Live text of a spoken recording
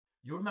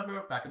You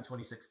remember back in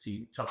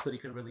 2016, Trump said he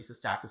could release his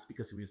taxes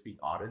because he was being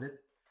audited?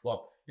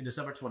 Well, in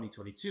December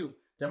 2022,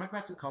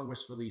 Democrats in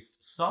Congress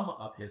released some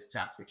of his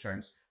tax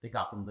returns they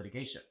got from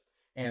litigation.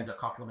 And a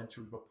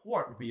complimentary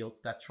report revealed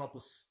that Trump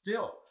was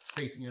still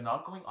facing an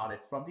ongoing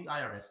audit from the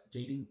IRS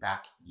dating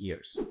back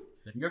years.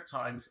 The New York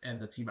Times and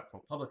the team at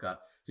ProPublica,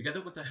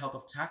 together with the help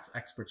of tax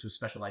experts who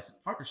specialize in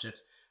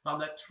partnerships,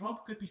 found that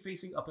Trump could be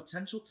facing a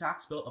potential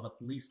tax bill of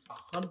at least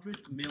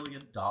 $100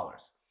 million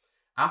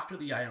after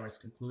the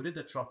IRS concluded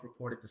that Trump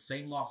reported the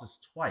same losses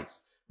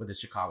twice with his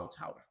Chicago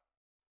tower.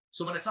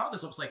 So when I saw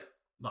this, I was like,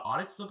 the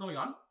audit's still going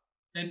on?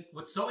 And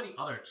with so many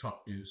other Trump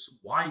news,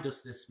 why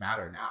does this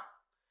matter now?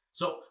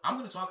 So I'm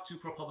going to talk to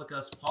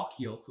ProPublica's Paul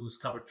Kiel, who's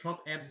covered Trump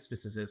and his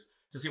businesses,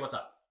 to see what's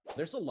up.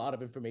 There's a lot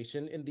of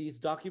information in these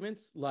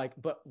documents,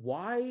 but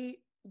why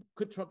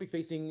could Trump be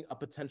facing a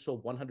potential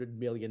 $100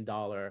 million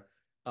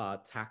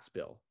tax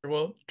bill?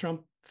 Well,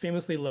 Trump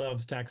famously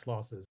loves tax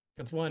losses.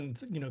 That's one,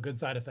 good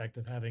side effect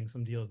of having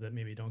some deals that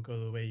maybe don't go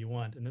the way you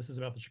want. And this is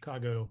about the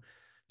Chicago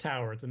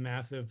tower. It's a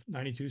massive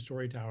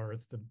 92-story tower.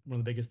 It's one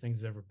of the biggest things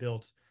he's ever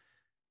built.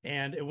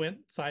 And it went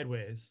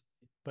sideways,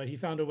 but he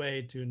found a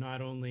way to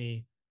not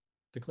only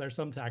declare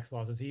some tax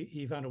losses,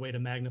 he found a way to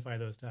magnify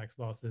those tax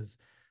losses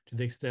to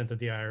the extent that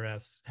the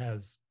IRS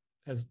has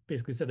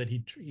basically said that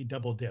he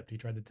double dipped. He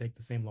tried to take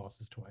the same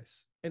losses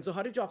twice. And so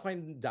how did y'all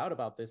find out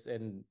about this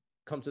and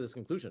come to this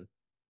conclusion?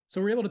 So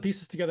we're able to piece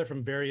this together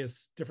from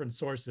various different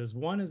sources.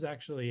 One is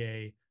actually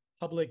a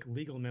public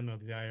legal memo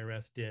that the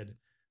IRS did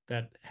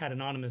that had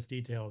anonymous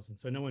details. And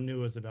so no one knew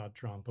it was about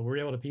Trump, but we were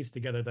able to piece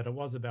together that it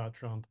was about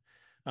Trump,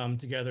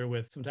 together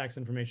with some tax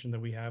information that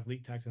we have,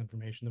 leaked tax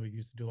information that we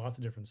used to do lots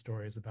of different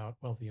stories about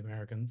wealthy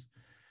Americans.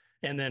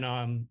 And then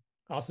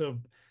also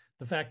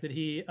the fact that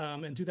he,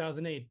 in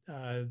 2008,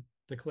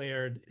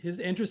 declared his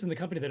interest in the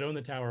company that owned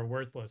the tower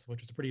worthless,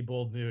 which was a pretty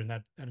bold move, and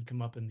that had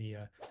come up in the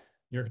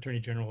New York Attorney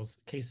General's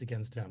case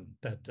against him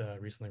that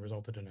recently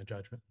resulted in a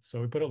judgment.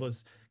 So we put all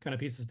those kind of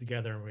pieces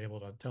together and we're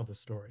able to tell this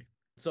story.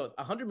 So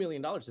 $100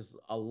 million is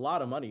a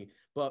lot of money,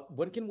 but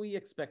when can we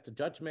expect a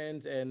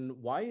judgment, and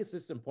why is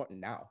this important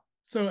now?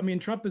 So,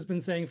 Trump has been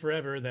saying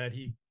forever that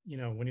he,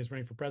 when he was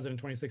running for president in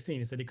 2016,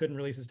 he said he couldn't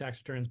release his tax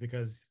returns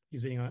because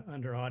he's being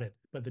under audit.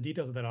 But the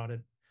details of that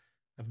audit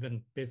have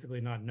been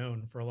basically not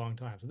known for a long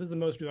time. So this is the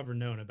most we've ever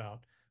known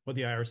about what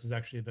the IRS has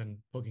actually been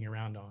poking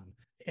around on.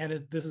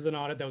 And this is an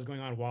audit that was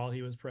going on while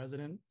he was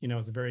president.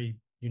 It's a very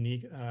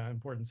unique,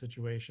 important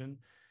situation.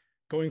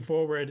 Going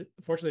forward,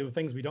 fortunately, with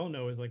things we don't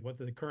know is like what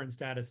the current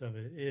status of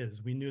it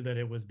is. We knew that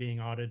it was being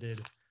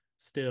audited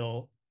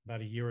still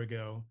about a year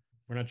ago.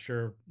 We're not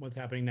sure what's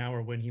happening now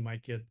or when he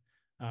might get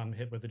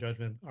hit with the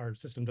judgment. Our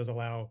system does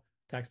allow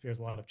taxpayers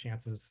a lot of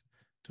chances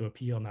to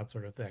appeal and that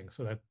sort of thing.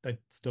 So that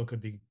still could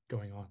be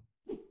going on.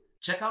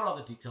 Check out all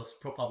the details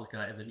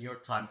ProPublica and the New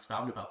York Times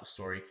found about the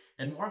story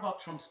and more about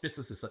Trump's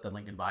businesses at the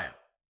link in bio.